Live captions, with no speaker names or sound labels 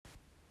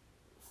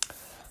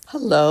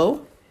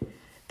Hello,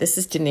 this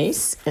is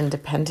Denise,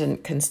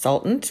 independent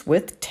consultant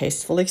with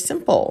Tastefully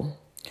Simple.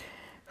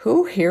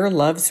 Who here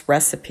loves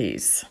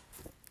recipes?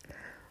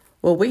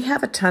 Well, we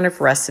have a ton of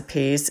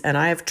recipes, and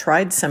I have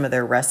tried some of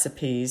their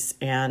recipes,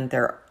 and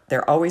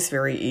they're always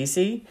very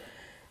easy.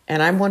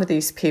 And I'm one of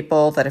these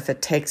people that if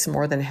it takes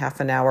more than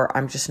half an hour,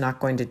 I'm just not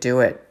going to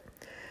do it.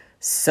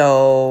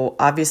 So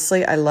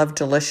obviously, I love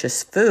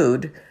delicious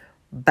food,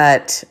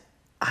 but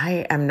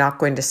I am not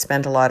going to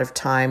spend a lot of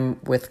time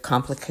with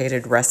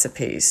complicated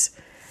recipes.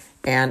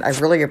 And I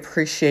really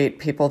appreciate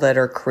people that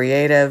are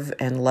creative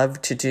and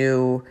love to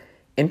do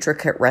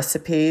intricate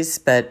recipes,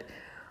 but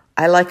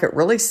I like it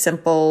really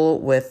simple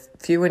with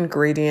few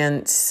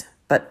ingredients,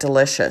 but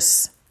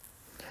delicious.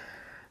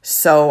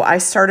 So I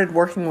started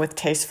working with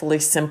Tastefully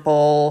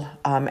Simple.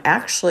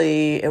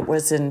 Actually, it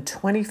was in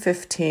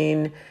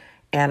 2015,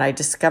 and I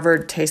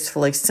discovered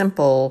Tastefully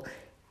Simple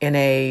in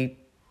a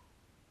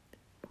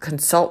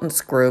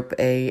consultants group,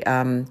 a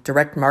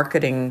direct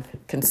marketing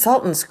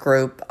consultants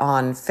group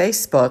on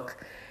Facebook,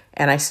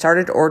 and I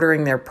started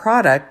ordering their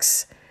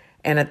products.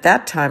 And at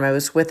that time, I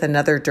was with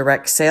another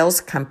direct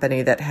sales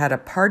company that had a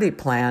party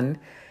plan,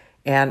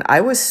 and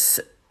I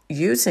was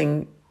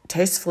using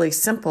Tastefully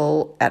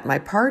Simple at my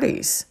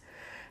parties.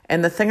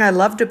 And the thing I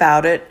loved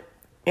about it,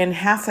 in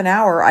half an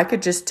hour, I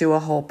could just do a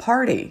whole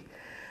party.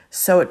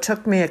 So it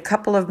took me a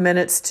couple of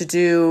minutes to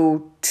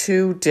do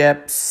 2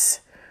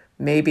 dips,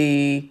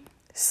 maybe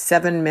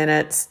 7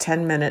 minutes,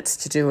 10 minutes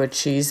to do a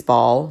cheese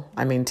ball.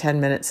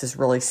 10 minutes is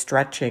really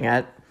stretching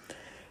it.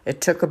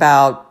 It took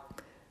about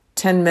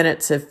 10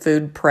 minutes of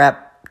food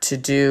prep to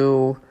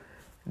do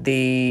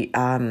the,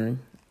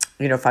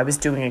 if I was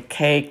doing a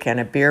cake and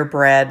a beer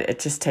bread, it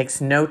just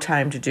takes no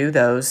time to do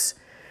those.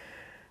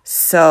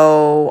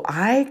 So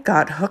I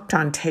got hooked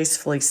on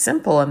Tastefully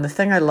Simple, and the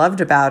thing I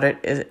loved about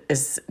it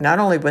is not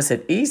only was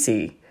it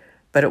easy,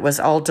 but it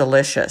was all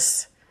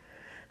delicious.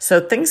 So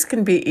things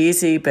can be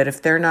easy, but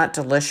if they're not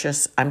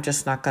delicious, I'm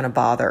just not going to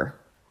bother.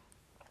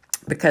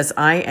 Because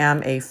I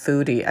am a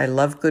foodie. I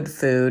love good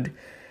food,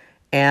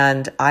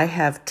 and I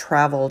have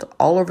traveled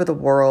all over the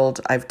world.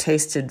 I've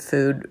tasted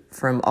food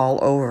from all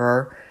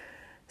over.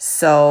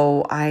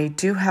 So I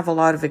do have a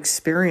lot of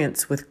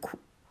experience with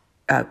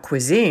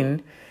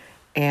cuisine,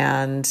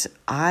 and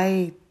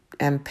I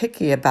am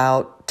picky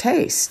about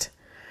taste.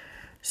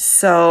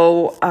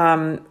 So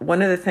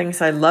one of the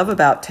things I love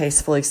about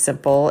Tastefully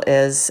Simple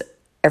is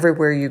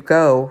everywhere you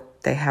go,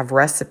 they have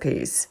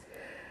recipes.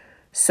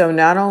 So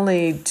not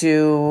only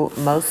do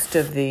most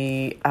of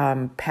the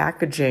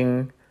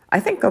packaging,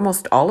 I think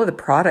almost all of the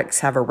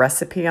products have a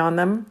recipe on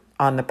them,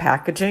 on the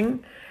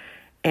packaging.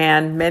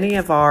 And many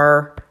of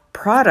our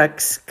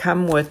products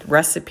come with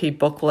recipe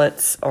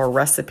booklets or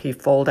recipe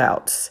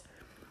foldouts.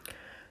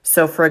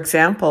 So for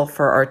example,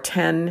 for our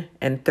 10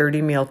 and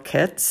 30 meal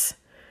kits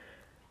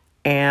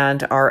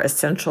and our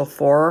Essential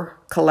 4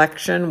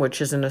 collection,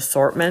 which is an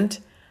assortment,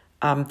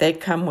 they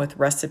come with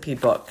recipe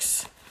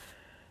books.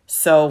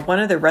 So one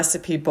of the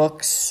recipe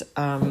books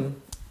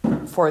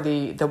for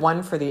the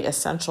one for the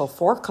Essential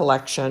 4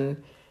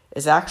 collection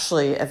is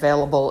actually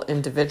available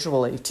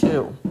individually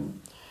too.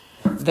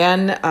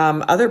 Then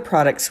other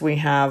products we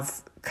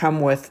have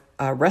come with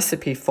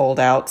recipe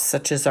foldouts,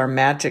 such as our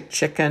Magic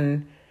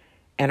Chicken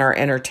and our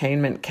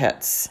entertainment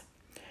kits.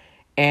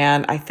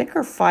 And I think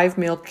our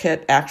 5-meal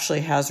kit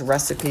actually has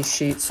recipe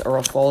sheets or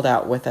a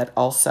foldout with it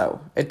also.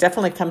 It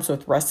definitely comes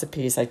with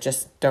recipes. I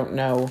just don't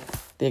know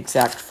the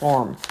exact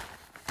form.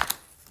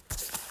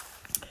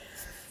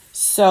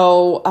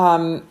 So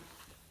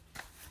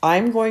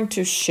I'm going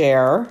to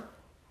share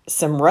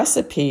some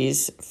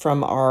recipes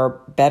from our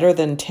Better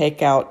Than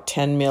Takeout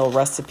 10-meal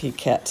recipe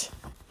kit.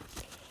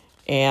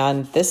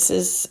 And this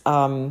is...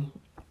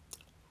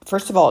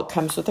 first of all, it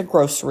comes with a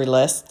grocery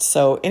list.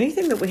 So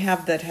anything that we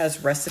have that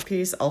has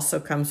recipes also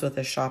comes with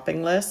a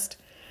shopping list.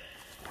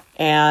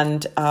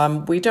 And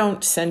we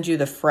don't send you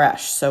the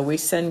fresh. So we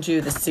send you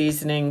the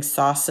seasoning,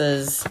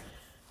 sauces,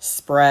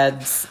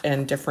 spreads,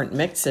 and different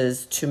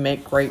mixes to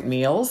make great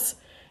meals.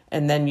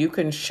 And then you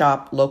can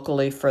shop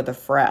locally for the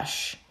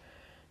fresh.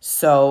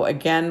 So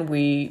again,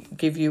 we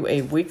give you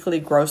a weekly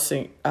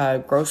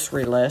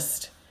grocery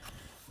list.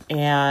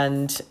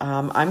 And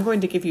I'm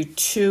going to give you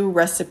 2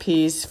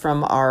 recipes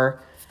from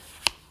our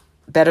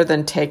Better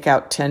Than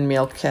Takeout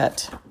 10-meal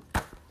kit.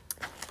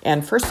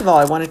 And first of all,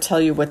 I want to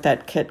tell you what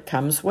that kit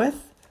comes with.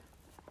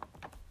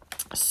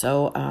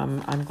 So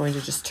I'm going to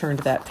just turn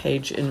to that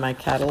page in my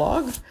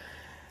catalog.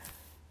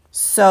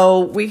 So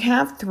we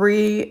have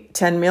 3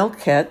 10-meal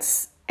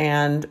kits,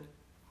 and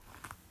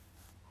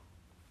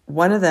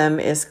one of them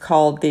is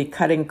called the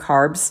Cutting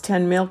Carbs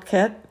 10-meal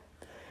kit,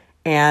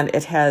 and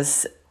it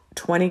has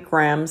 20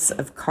 grams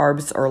of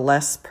carbs or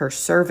less per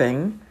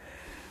serving.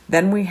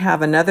 Then we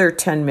have another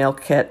 10-meal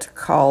kit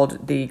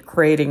called the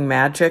Creating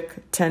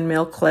Magic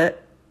 10-meal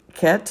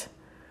kit,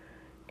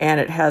 and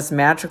it has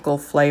magical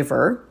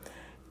flavor.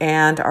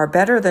 And our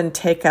Better Than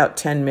Takeout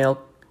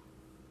 10-meal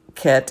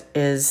kit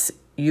is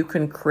you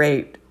can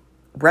create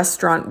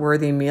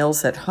restaurant-worthy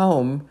meals at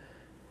home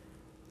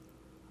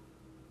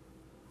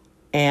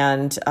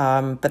and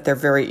but they're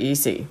very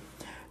easy.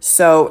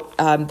 So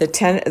the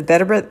 10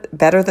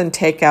 better than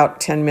takeout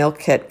 10 meal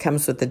kit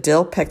comes with the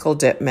dill pickle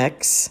dip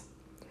mix,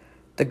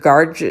 the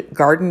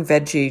garden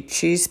veggie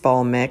cheese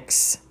ball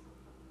mix,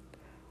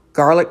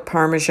 garlic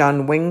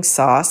parmesan wing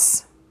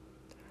sauce,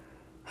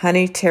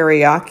 honey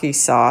teriyaki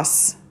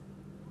sauce,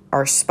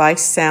 our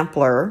spice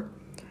sampler,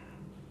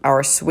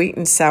 our sweet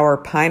and sour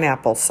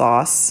pineapple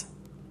sauce,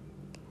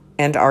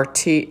 and our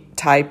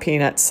Thai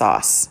peanut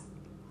sauce.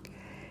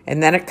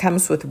 And then it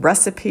comes with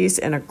recipes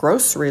and a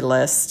grocery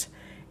list,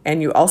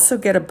 and you also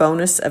get a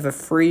bonus of a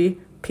free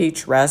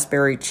peach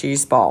raspberry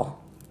cheese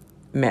ball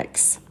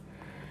mix.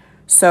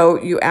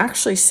 So you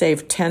actually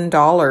save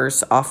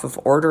 $10 off of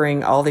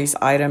ordering all these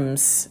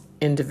items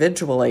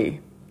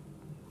individually.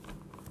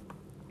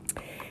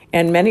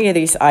 And many of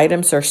these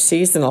items are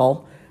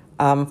seasonal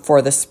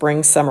for the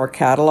spring-summer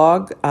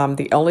catalog.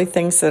 The only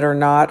things that are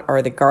not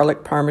are the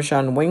garlic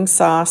parmesan wing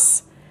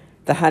sauce,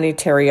 the honey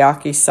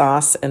teriyaki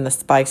sauce, and the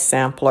spice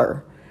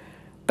sampler.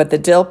 But the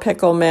dill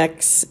pickle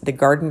mix, the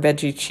garden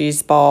veggie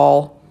cheese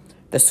ball,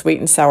 the sweet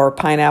and sour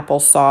pineapple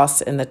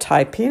sauce, and the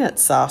Thai peanut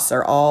sauce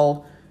are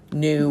all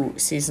new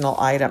seasonal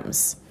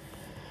items.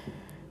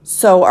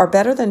 So our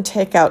Better Than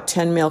Takeout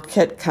 10 meal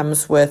kit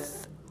comes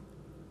with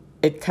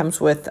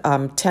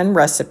 10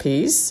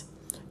 recipes.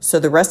 So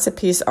the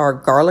recipes are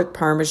garlic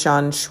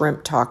parmesan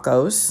shrimp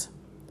tacos,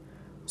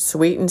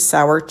 sweet and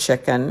sour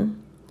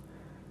chicken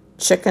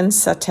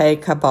satay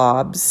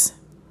kebabs,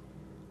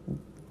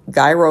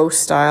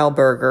 gyro-style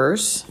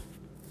burgers,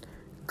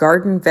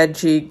 garden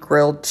veggie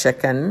grilled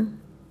chicken,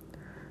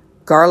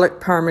 garlic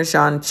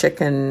parmesan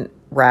chicken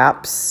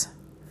wraps,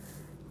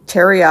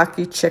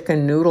 teriyaki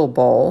chicken noodle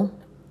bowl,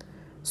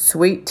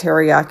 sweet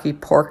teriyaki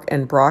pork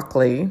and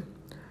broccoli,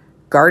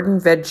 garden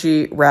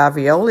veggie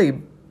ravioli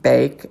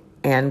bake,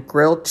 and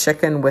grilled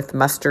chicken with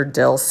mustard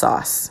dill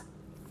sauce.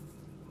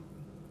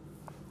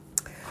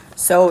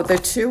 So the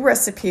two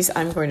recipes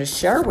I'm going to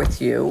share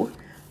with you,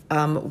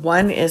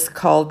 one is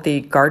called the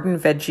garden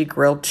veggie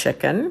grilled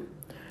chicken,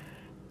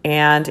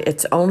 and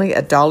it's only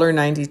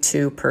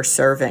 $1.92 per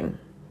serving.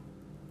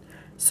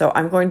 So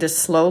I'm going to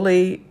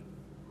slowly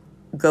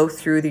go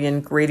through the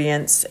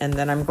ingredients, and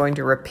then I'm going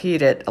to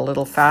repeat it a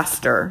little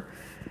faster.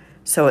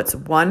 So it's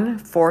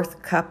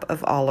 1/4 cup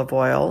of olive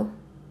oil,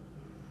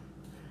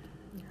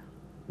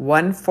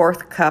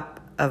 1/4 cup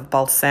of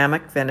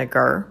balsamic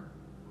vinegar,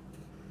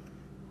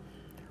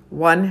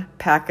 1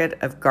 packet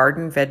of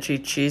garden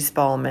veggie cheese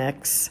ball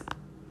mix,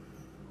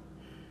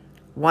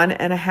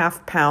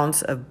 1.5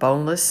 pounds of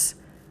boneless,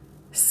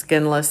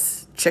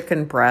 skinless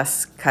chicken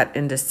breasts cut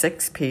into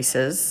 6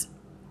 pieces,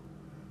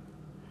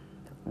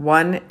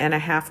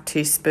 1.5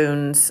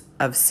 teaspoons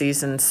of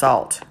seasoned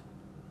salt.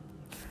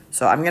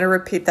 So I'm going to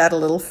repeat that a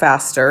little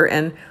faster.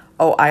 And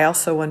I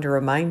also want to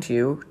remind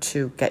you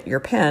to get your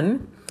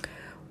pen.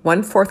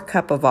 1/4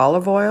 cup of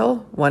olive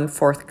oil,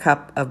 1/4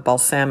 cup of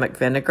balsamic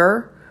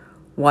vinegar,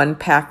 1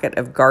 packet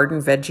of garden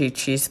veggie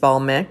cheese ball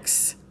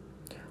mix,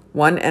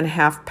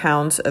 1.5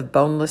 pounds of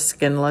boneless,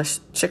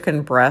 skinless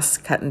chicken breasts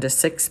cut into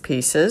 6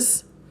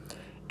 pieces,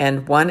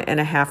 and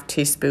 1.5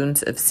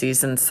 teaspoons of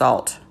seasoned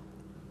salt.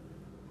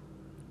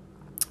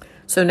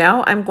 So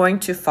now I'm going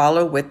to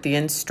follow with the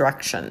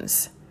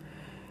instructions.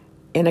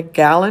 In a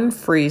gallon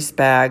freeze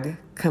bag,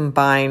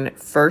 combine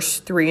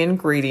first 3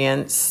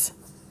 ingredients,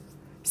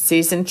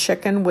 season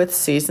chicken with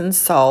seasoned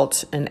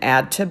salt and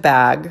add to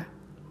bag.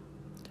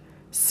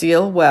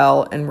 Seal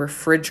well and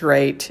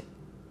refrigerate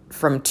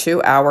from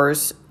 2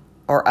 hours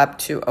or up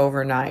to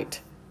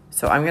overnight.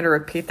 So I'm going to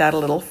repeat that a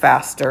little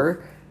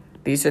faster.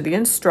 These are the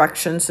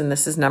instructions, and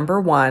this is number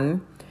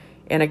 1.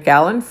 In a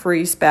gallon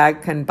freeze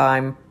bag,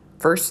 combine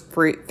first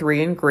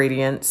 3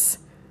 ingredients,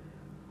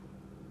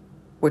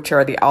 which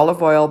are the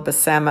olive oil,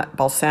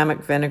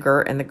 balsamic vinegar,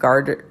 and the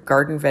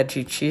garden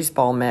veggie cheese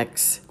ball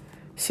mix.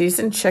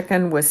 Season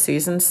chicken with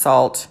seasoned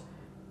salt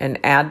and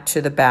add to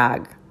the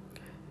bag.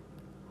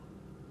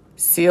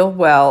 Seal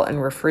well and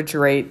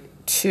refrigerate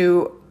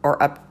 2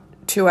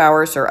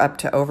 hours or up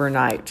to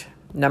overnight.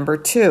 Number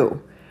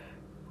 2,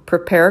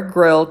 prepare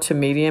grill to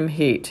medium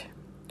heat.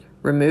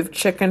 Remove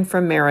chicken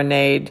from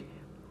marinade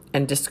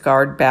and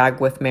discard bag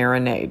with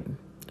marinade.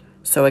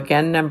 So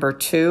again, number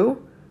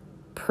 2,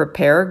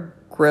 prepare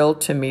grill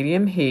to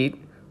medium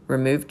heat.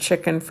 Remove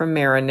chicken from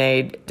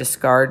marinade,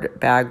 discard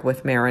bag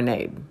with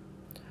marinade.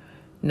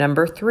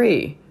 Number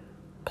 3,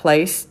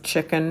 place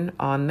chicken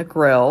on the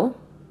grill.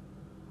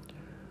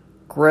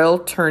 Grill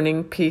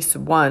turning piece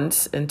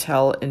once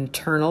until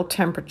internal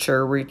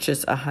temperature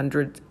reaches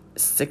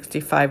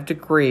 165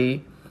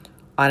 degree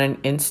on an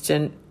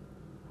instant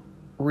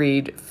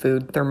read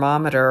food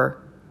thermometer,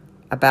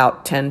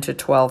 about 10 to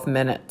 12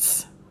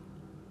 minutes.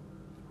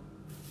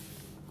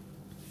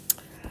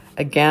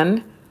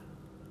 Again,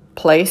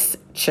 place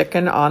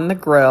chicken on the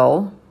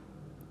grill.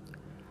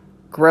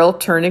 Grill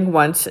turning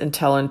once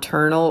until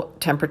internal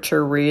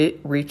temperature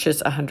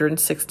reaches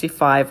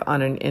 165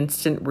 on an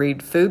instant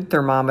read food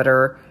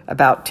thermometer,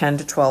 about 10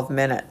 to 12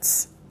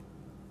 minutes.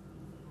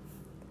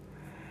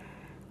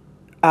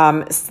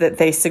 So that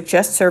they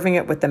suggest serving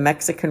it with the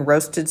Mexican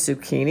roasted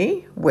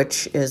zucchini,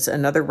 which is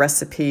another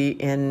recipe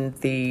in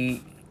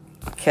the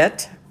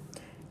kit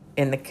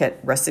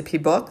recipe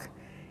book.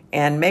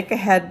 And make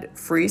ahead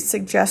freeze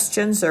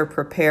suggestions or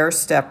prepare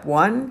step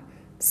 1,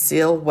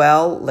 seal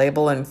well,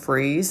 label and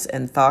freeze,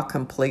 and thaw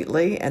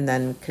completely, and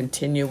then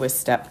continue with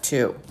step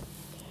 2.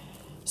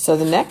 So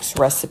the next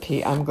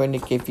recipe I'm going to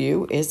give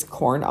you is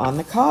corn on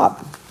the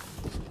cob.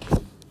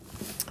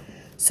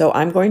 So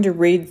I'm going to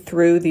read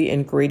through the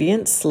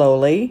ingredients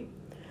slowly.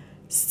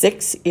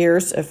 6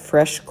 ears of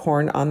fresh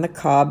corn on the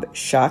cob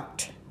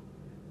shucked.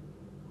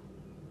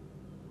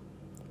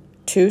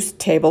 2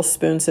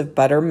 tablespoons of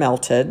butter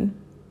melted.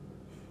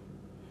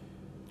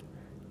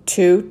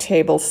 2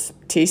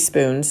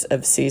 teaspoons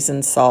of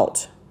seasoned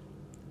salt.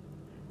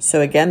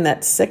 So again,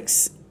 that's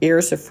 6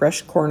 ears of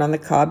fresh corn on the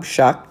cob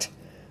shucked,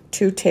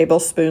 2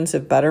 tablespoons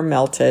of butter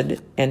melted,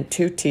 and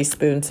 2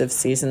 teaspoons of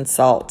seasoned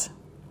salt.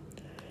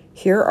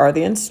 Here are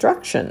the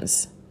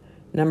instructions.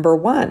 Number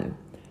 1,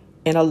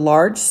 in a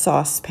large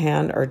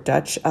saucepan or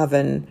Dutch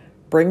oven,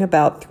 bring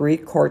about 3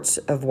 quarts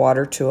of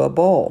water to a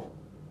bowl.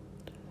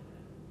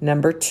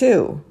 Number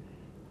 2,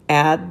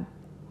 add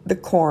the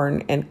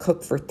corn and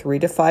cook for 3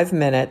 to 5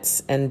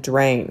 minutes and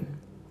drain.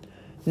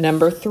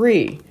 Number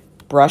 3,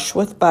 brush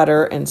with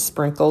butter and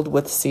sprinkled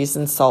with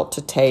seasoned salt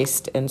to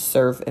taste and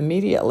serve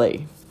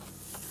immediately.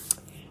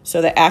 So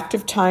the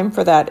active time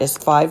for that is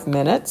 5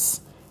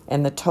 minutes,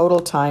 and the total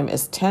time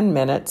is 10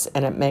 minutes,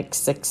 and it makes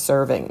 6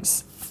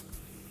 servings.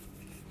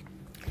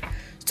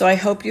 So I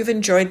hope you've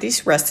enjoyed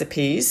these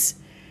recipes,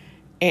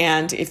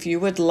 and if you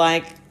would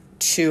like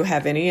to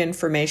have any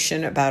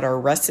information about our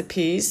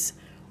recipes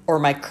or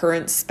my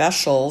current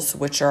specials,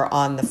 which are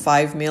on the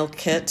 5-meal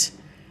kit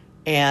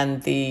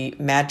and the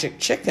magic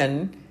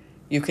chicken,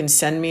 you can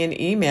send me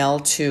an email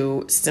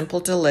to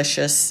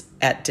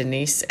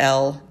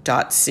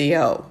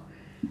simpledelicious@denisel.co.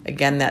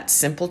 Again,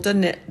 that's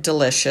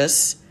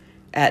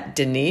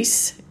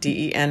simpledelicious@Denise,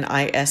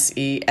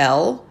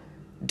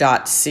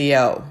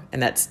 DENISEL.co,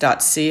 and that's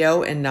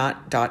 .co and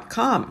not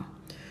 .com.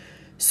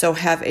 So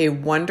have a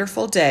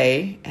wonderful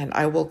day, and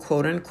I will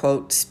quote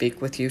unquote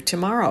speak with you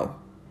tomorrow.